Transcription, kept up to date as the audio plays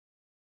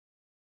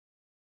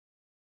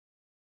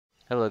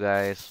Hello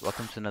guys,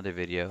 welcome to another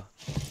video.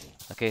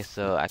 Okay,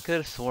 so I could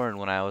have sworn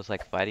when I was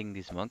like fighting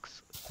these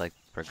monks, like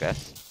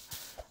progress,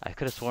 I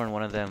could have sworn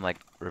one of them like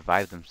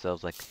revived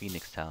themselves like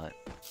Phoenix talent.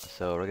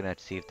 So we're gonna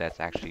see if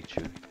that's actually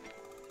true.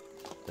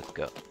 Let's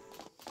go.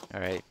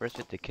 Alright, first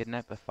we have to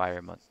kidnap a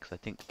fire monk, because I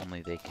think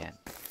only they can.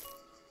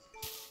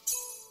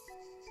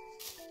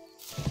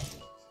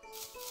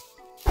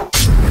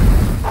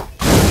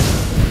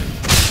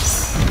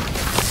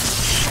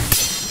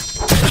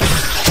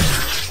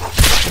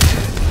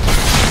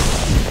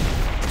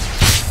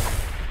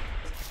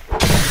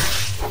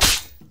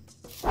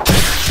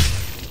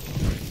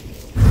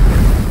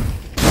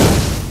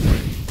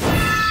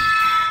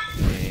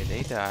 Okay,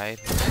 they died.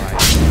 Fire.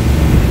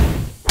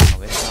 I'll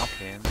get off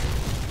him.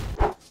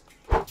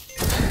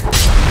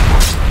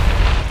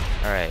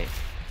 Alright,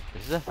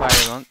 this is a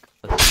fire monk.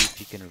 Let's see if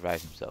he can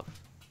revive himself.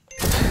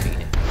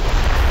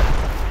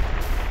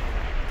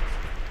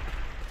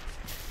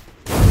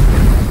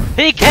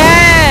 He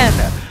can!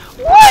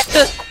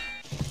 What?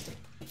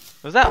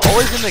 Was that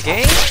always in the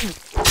game?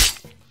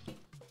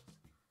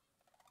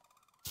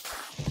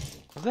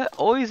 Was that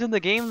always in the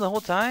game the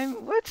whole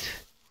time?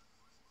 What?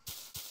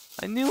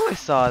 I knew I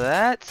saw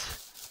that.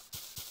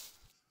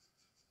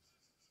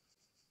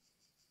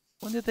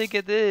 When did they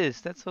get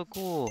this? That's so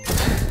cool.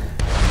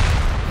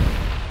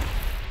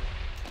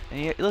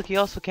 And look, he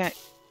also can't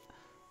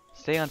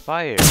stay on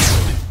fire.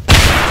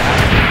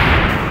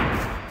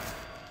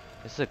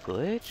 Is it a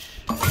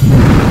glitch?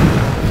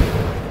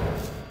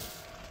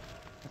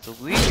 That's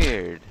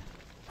weird.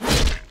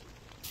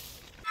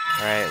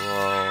 Alright,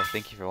 well,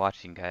 thank you for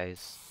watching,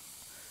 guys.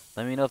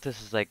 Let me know if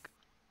this is like,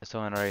 if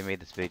someone already made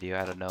this video,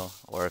 I don't know,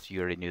 or if you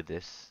already knew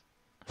this.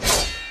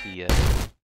 See ya.